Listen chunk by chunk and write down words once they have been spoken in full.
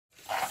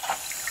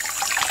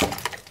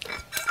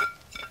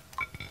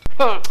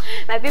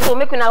My people,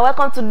 make una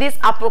welcome to this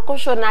Aproko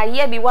Show. Now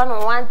here be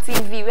one-on-one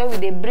TV where we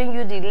they bring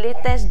you the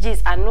latest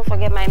gist. And don't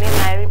forget, my name is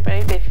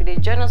Aproko. If you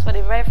join us for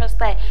the very first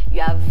time, you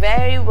are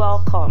very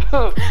welcome.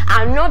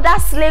 Another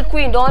slave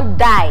queen don't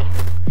die.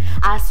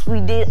 As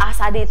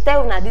I dey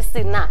tell una this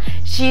thing now,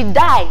 she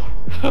die.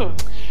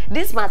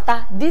 This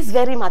matter, this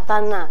very matter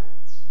now.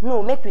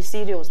 No, make we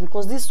serious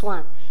because this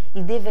one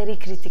is very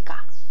critical.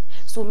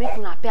 So make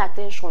una pay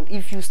attention.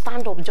 If you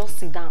stand up, just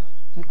sit down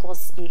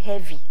because it's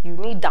heavy. You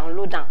need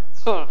download them.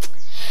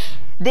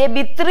 There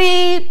be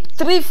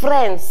three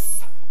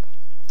friends,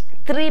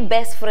 three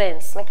best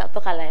friends. Make I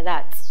talk like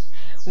that.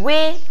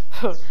 Where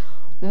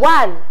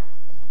one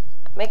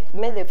make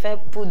the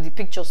first put the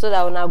picture so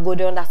that when I go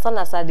they understand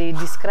as they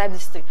describe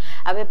this thing.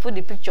 I will put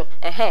the picture.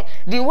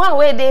 The one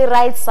where they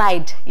right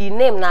side, his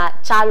name na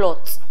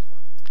Charlotte.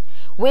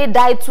 We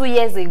died 2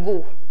 years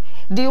ago.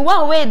 The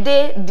one where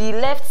they the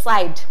left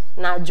side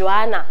na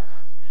Joana.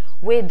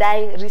 We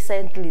died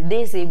recently,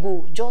 days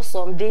ago, just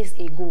some days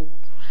ago.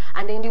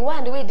 And then the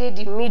one where they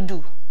the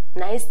middle,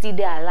 now is still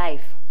there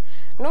alive.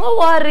 No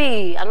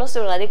worry, I'm not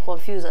saying that they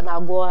confused, and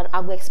I'll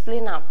go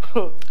explain them.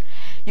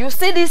 You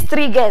see these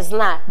three girls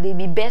now, they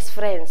be best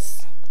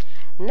friends.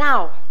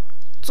 Now,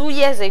 2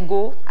 years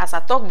ago, as I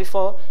talked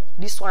before,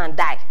 this one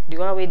died. The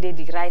one where they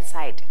the right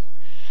side.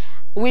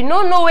 We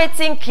don't know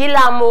waiting kill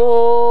am.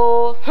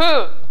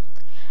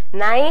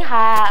 Now in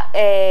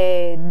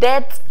her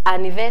death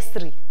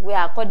anniversary,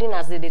 where according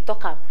as they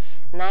talk am,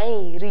 now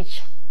he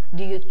reach.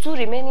 The two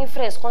remaining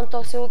friends come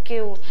talk say,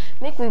 okay,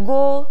 make we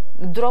go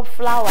drop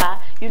flower.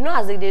 You know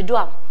as they do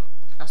am.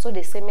 And so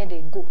they say, make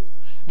they go.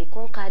 They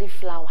can't carry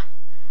flower.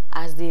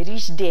 As they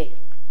reach there,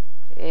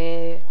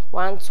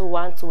 1, 2,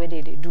 1, 2, where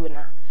they do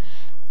now.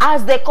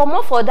 As they come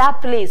up for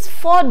that place,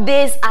 4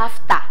 days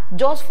after,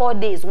 just 4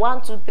 days,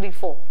 1, 2, 3,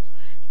 4.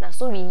 Now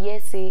so we hear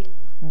say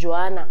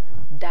Joana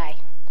die.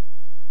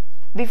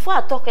 Before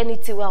I talk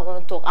anything where I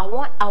want to talk, I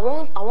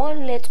want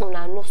let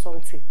una know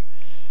something.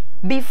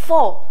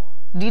 Before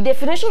the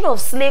definition of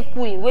slave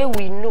queen, where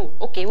we know,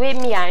 okay, where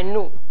me I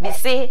know, they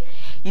say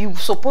you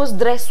suppose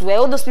dress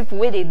well. All those people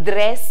where they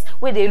dress,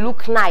 where they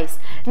look nice.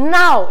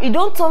 Now it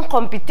don't turn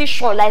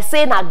competition like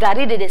saying a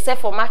gari they sell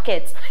for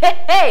market.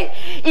 Hey,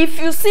 if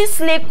you see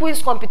slave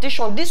queens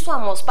competition, this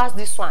one must pass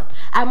this one.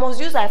 I must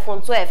use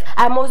iPhone 12.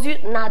 I must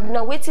use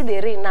now wait till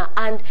the rain now.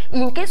 And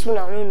in case you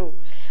don't know,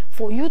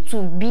 for you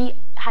to be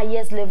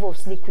highest level of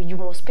slave queen, you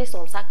must pay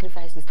some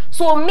sacrifices.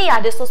 So me, I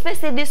dey suspect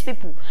say these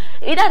people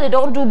either they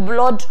don't do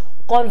blood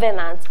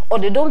covenant or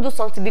they don't do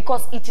something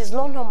because it is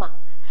not normal.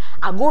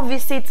 I go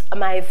visit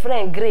my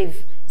friend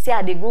grave, say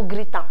I dey go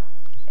greet am.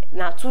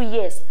 Now 2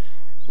 years,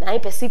 now a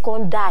person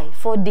can die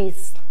 4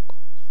 days.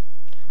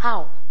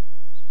 How?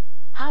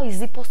 How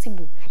is it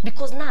possible?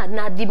 Because now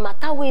the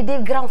matter where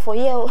they ground for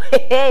you.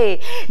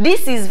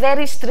 This is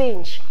very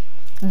strange.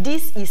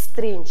 This is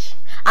strange.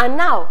 And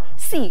now,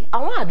 see, I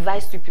want to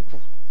advise to people.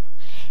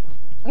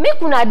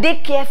 Make una dey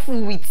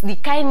careful with the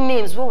kind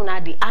names where una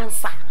dey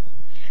answer.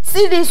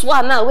 See this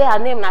one now where her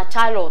name na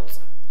Charlotte.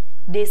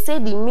 They say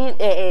the mean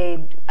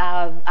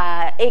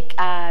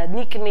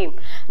nickname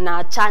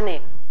na Channel.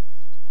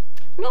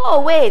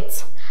 No,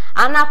 wait.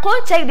 And I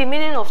can't check the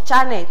meaning of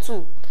channel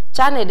too.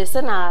 Channel, they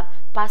say na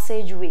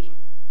passageway.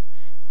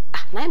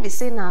 Now they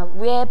say na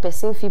where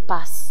person fit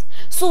pass.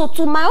 So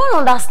to my own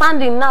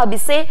understanding now, they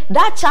say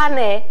that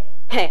channel,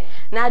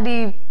 now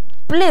the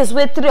place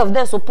where 3 of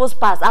them supposed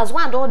pass. As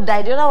one don't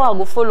die, the other one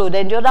go follow,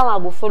 then the other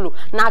one go follow.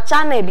 Now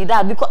channel be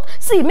that because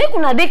see, make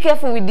una dey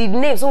careful with the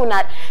names. So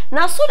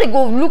now so they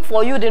go look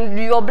for you, then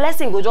your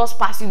blessing go just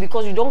pass you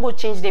because you don't go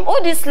change them.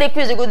 All these slave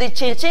queens they go they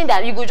change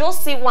that. You go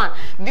just see one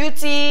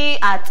beauty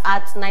at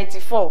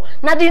 94.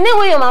 Now the name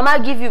where your mama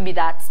give you be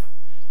that.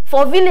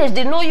 For village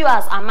they know you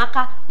as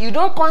Amaka. You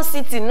don't come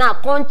city now,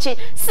 come change.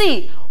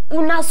 See,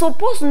 una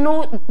supposed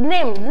know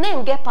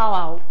name get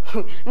power.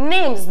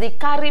 Names they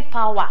carry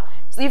power.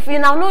 So if you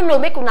now know,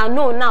 make una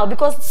know now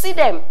because see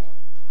them.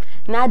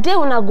 Now they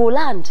una go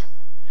land.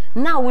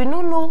 Now we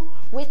don't know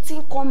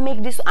waiting come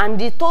make this, and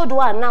the third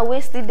one now we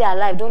still there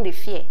alive, don't they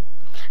fear?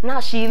 Now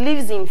she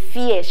lives in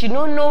fear. She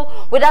don't know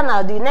whether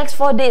now the next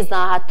 4 days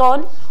now her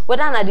turn,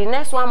 whether now the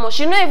next 1 month.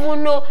 She don't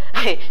even know.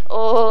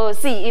 Oh,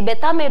 see, it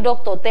better make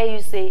doctor tell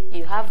you say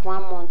you have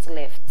 1 month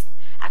left.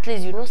 At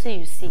least you know say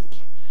you sick.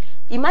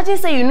 Imagine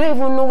say you don't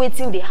even know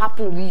waiting they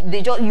happen.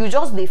 You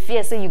just they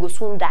fear say you go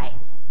soon die.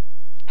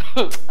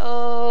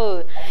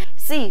 Oh,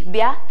 see,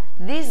 Bia,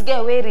 this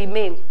girl will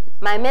remain.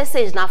 My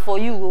message now for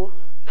you.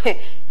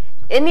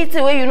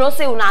 Anything where you know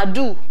say una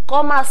do,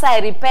 come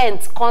outside,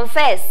 repent,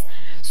 confess,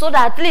 so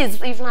that at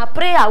least if na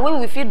prayer when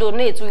we feel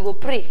donate, we go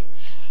pray.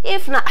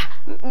 If not,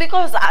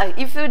 because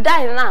if you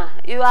die now,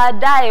 you are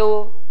die.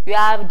 Oh, you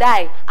have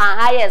died, and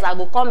highest I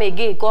go come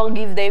again, come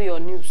give them your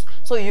news.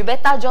 So you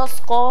better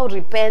just call,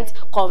 repent,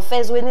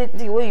 confess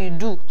anything where you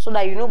do, so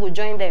that you know go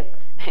join them.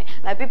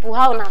 My people,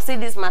 how una see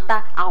this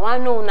matter? I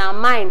want to know una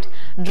mind.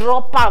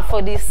 Drop out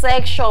for the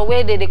section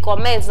where they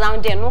comments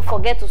down there. Don't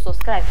forget to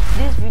subscribe.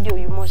 This video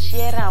you must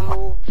share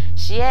am.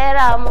 Share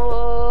am.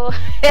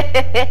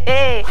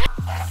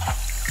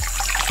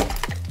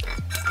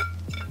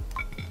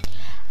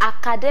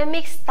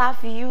 Academic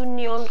Staff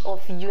Union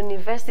of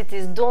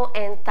Universities don't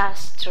enter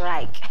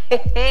strike.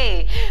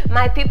 Hey,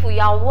 my people,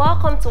 you are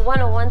welcome to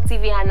 101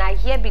 TV, and I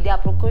here be the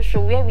Aproko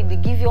Show, where we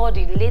give you all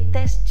the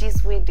latest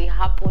gist where they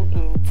happen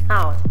in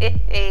town.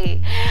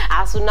 Hey,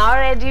 as you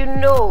already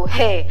know,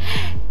 hey,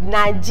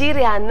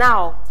 Nigeria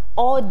now,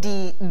 all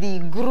the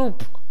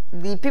group,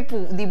 the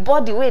people, the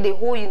body where the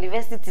whole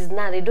universities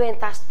now, they don't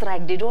enter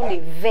strike, they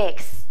don't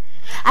vex.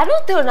 I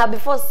don't tell now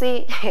before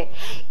say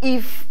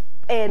if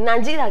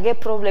Nigeria get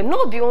problem,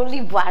 no be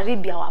only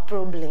Buhari be our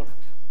problem.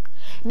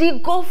 The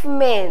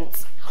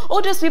government,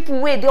 all those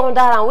people where they under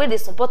and where they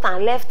support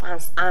and left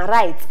and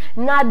right,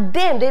 now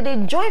them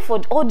they join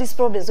for all these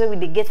problems where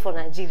they get for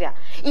Nigeria.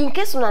 In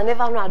case una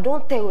never know, I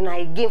don't tell una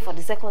again for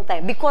the second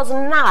time, because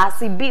now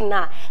as it be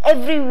now,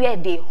 everywhere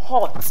they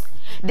hot.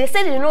 They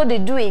say they know they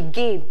do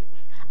again,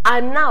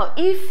 and now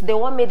if they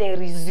want me to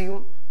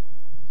resume,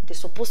 they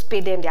supposed to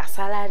pay them their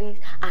salaries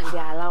and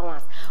their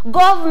allowance.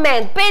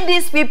 Government, pay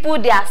these people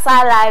their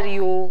salary,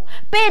 oh.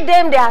 Pay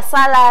them their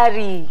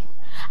salary.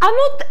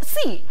 I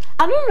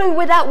don't know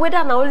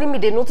whether not only me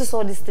they notice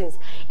all these things.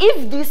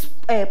 If these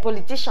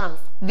politicians,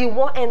 they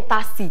won't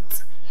enter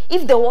seat,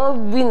 if they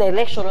won't win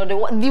election, or the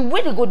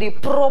way they go, they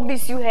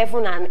promise you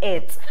heaven and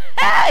earth.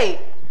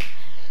 Hey!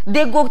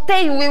 They go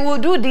tell you, we will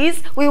do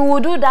this, we will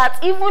do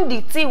that. Even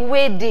the thing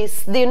where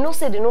they know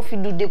say they know if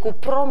you do, they go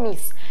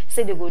promise,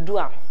 say they go do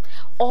it.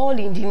 All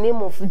in the name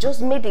of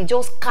just make they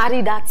just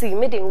carry that thing,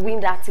 make them win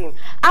that thing.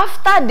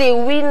 After they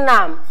win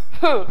them,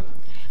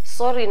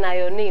 sorry na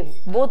your name,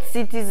 both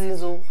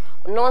citizens or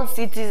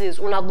non-citizens,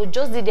 una go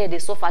just there they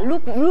suffer.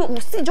 Look,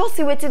 see, just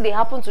see what they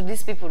happen to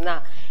these people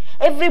now.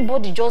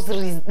 Everybody just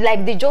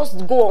like they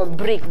just go on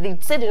break. They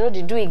say they know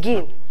they do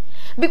again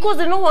because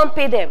they don't want to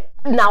pay them.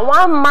 Now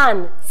one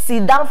man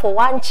sit down for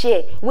one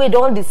chair where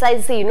don't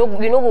decide say you know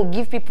go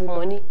give people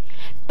money.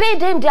 Pay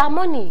them their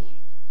money.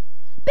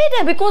 Pay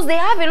them, because they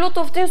have a lot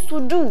of things to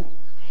do.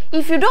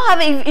 If you don't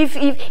have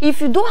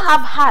if you don't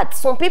have heart,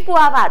 some people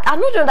have heart. I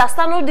don't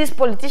understand all these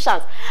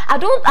politicians. I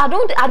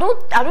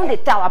don't they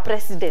tell our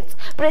President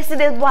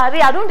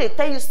Buhari, I don't they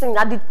tell you things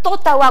that the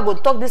third time I go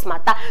talk this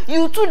matter,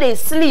 you too they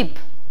sleep.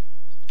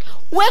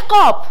 Wake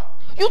up.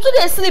 You too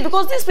they sleep,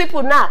 because these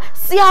people now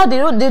see how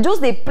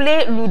they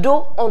play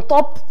Ludo on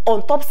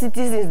top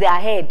citizens their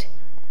head.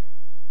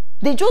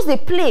 They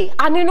play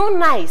and you know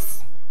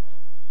nice.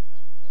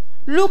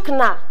 Look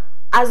now.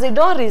 As they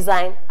don't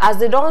resign, as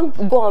they don't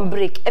go on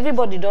break,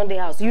 everybody done the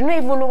house. You don't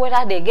even know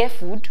whether they get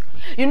food.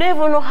 You don't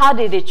even know how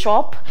they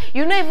chop.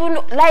 You don't even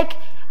know, like,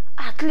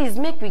 at least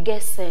make we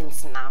get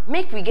sense now.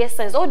 Make we get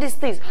sense. All these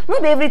things,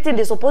 not everything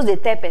they suppose they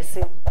tell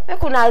person.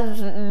 Make una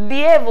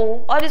behave.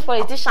 All these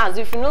politicians,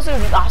 if you know so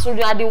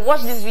they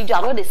watch this video,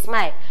 I know they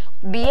smile.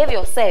 Behave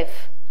yourself.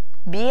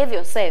 Behave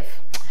yourself.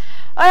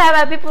 Alright,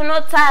 my people, no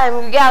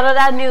time. We get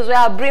another news where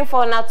I bring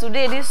for now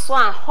today. This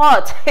one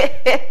hot.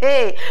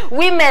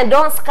 Women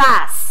don't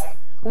scarce.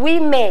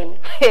 Women.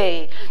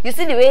 Hey, you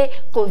see the way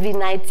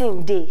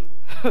COVID-19 day.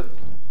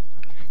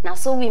 Now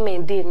so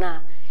women day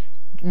now.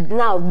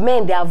 Now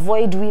men they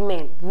avoid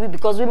women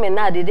because women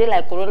now they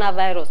like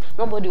coronavirus.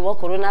 Nobody want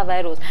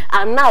coronavirus,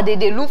 and now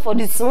they look for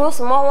the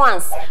small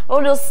ones.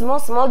 All those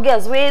small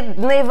girls we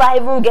never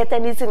even get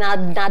anything.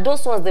 Now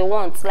those ones they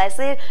want. Like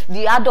say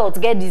the adults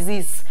get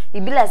disease.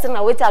 It be like saying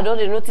now wait I don't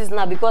notice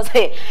now, because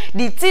hey,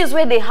 the things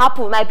where they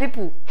happen, my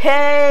people,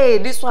 hey,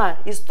 this one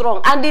is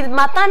strong. And the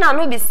matana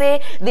no be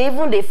say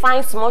they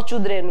find small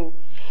children.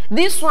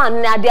 This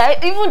one now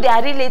even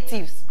their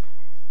relatives.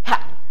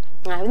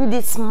 Now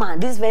this man,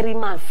 this very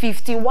man,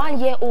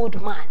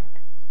 51-year-old man.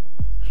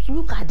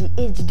 Look at the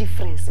age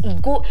difference. He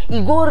go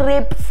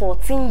rape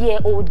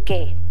 14-year-old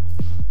girl.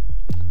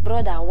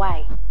 Brother,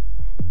 why?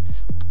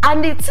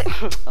 And it's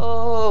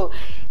oh,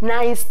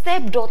 now his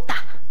stepdaughter,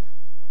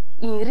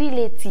 in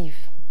relative,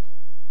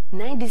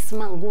 now this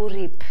man go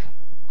rape.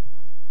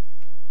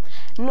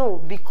 No,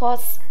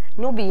 because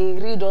no be in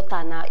real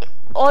daughter now.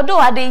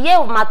 Although at the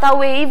year matter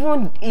where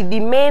even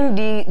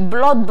the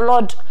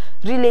blood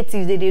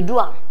relatives they do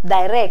am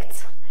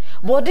direct.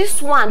 But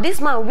this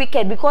man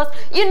wicked, because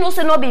he knows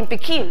say not being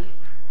pikin.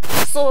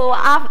 So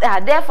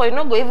after therefore you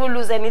not go even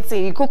lose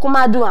anything. You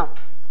kukuma do am.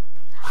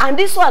 And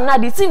this one now,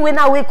 the thing when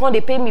now we come they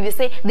pay me, they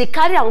say they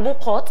carry and go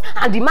court,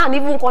 and the man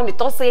even come they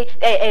talk say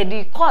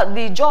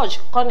the judge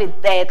come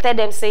they tell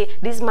them say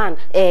this man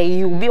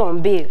you be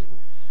on bail.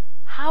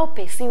 How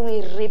person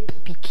will rape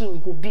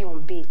pikin go be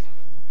on bail?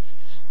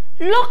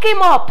 Lock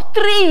him up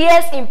 3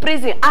 years in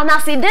prison, and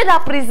as he did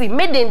that prison,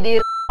 made them they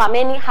rape him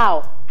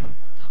anyhow.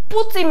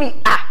 Put him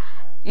in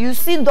you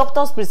see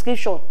doctor's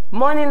prescription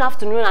morning,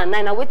 afternoon, and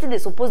night. Now what they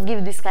supposed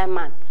give this kind of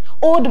man?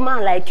 Old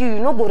man like you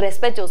no go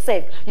respect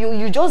yourself.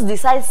 You just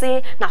decide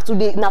say not to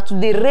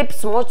they rape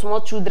small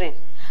children.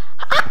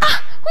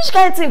 Which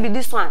kind of thing be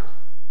this one?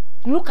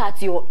 Look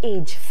at your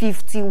age,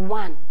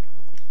 51.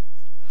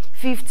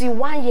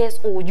 51 years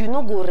old, you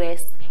no go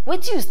rest.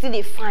 What you still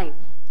they fine?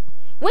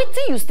 Wait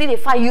till you still dey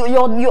fight. You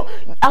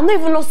I don't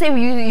even know say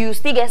you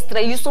still get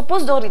stress. You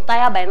supposed to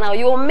retire by now.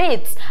 Your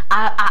mates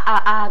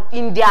are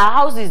in their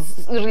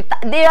houses.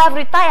 They have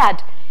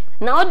retired.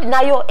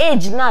 Now your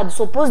age now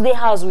suppose they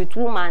house with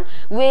woman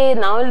where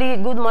now only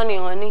good money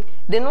honey.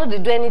 They know they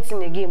do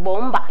anything again.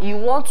 But you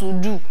want to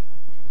do.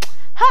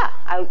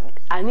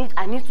 I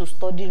need to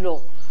study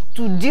law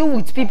to deal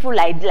with people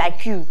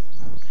like you.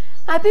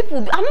 And people,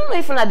 I don't know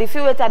if they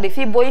feel better, they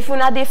feel, but if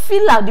they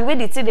feel like the way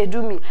they say they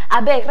do me, I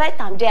beg right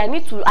time there. I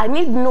need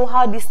to know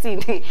how this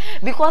thing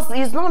because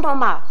it's not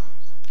normal.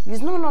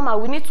 It's not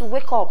normal. We need to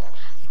wake up.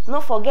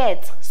 Don't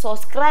forget,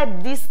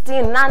 subscribe this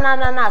thing.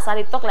 Nah. So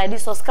they talk like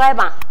this. Subscribe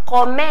and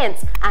comment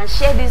and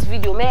share this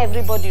video. May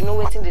everybody know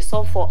what's in the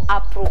song for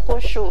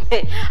Aproko Show.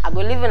 I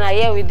go live in a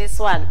year with this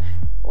one.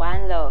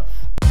 One love.